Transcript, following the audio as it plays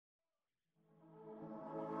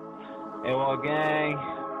AWOL Gang,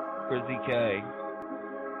 Krizzy K.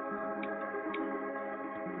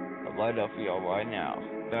 I'll light up for y'all right now.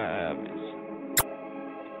 That happens.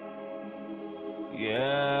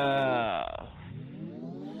 Yeah.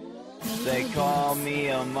 They call me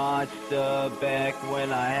a monster back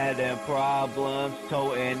when I had them problems.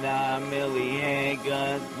 Toting 9 milli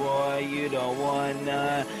handguns, boy, you don't want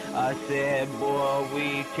none. I said, boy,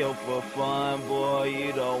 we kill for fun, boy,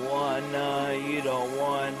 you don't want none, you don't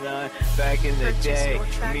want none. Back in the day,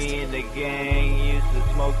 me and the gang used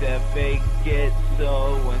to smoke that fake, get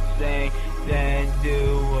so insane. Then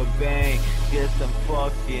do a bang, get some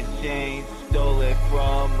fucking change. Stole it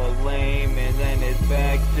from a lame, and then it's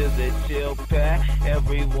back to the chill pack.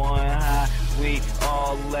 Everyone high, we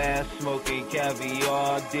all laugh. Smoking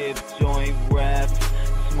caviar, dip joint wraps.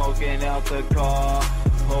 Smoking out the car,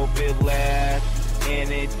 hope it lasts.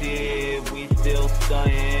 And it did, we still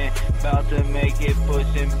stuntin'. About to make it,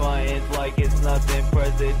 pushing buttons like it's nothing.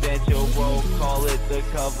 Presidential roll, call it the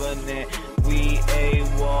covenant. We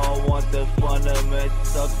AWOL, want the fundament,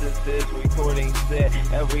 substances, recording set,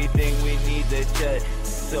 everything we need to check,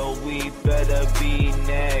 so we better be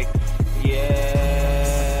next,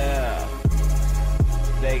 yeah.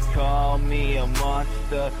 They call me a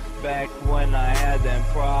monster, back when I had them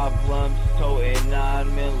problems, toting 9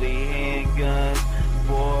 milli handguns,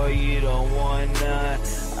 boy, you don't want none.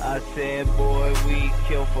 I said, boy, we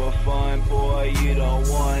kill for fun, boy, you don't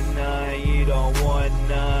want none, you don't want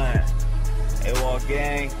none. AWOL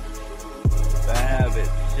Gang, bad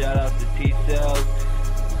habits. Shout out to T-Cells,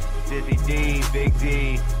 Dizzy D, Big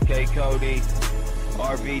D, K Cody,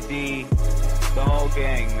 RVD, the whole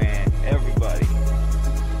gang, man. Everybody.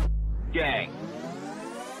 Gang.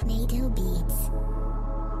 Y.D.W.N.